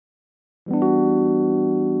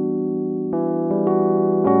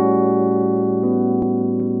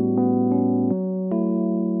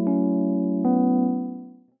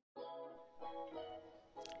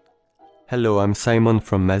Hello, I'm Simon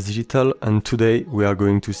from Mass Digital, and today we are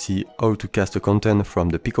going to see how to cast a content from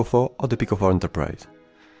the Pico 4 or the Pico 4 Enterprise.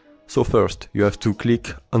 So first, you have to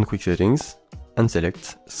click on Quick Settings and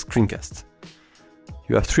select Screencast.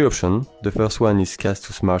 You have three options. The first one is Cast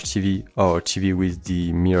to Smart TV or TV with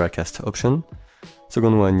the Miracast option.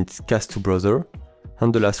 Second one is Cast to Browser,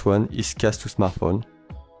 and the last one is Cast to Smartphone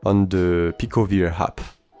on the Pico VR app.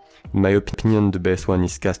 In my opinion, the best one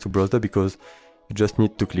is Cast to Browser because you just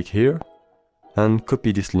need to click here and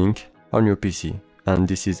copy this link on your PC, and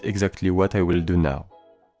this is exactly what I will do now.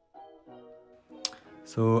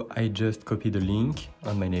 So I just copy the link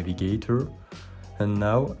on my navigator, and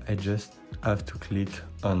now I just have to click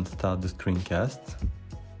on Start the Screencast,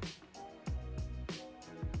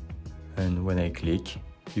 and when I click,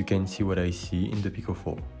 you can see what I see in the Pico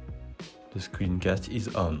 4. The screencast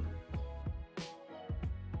is on.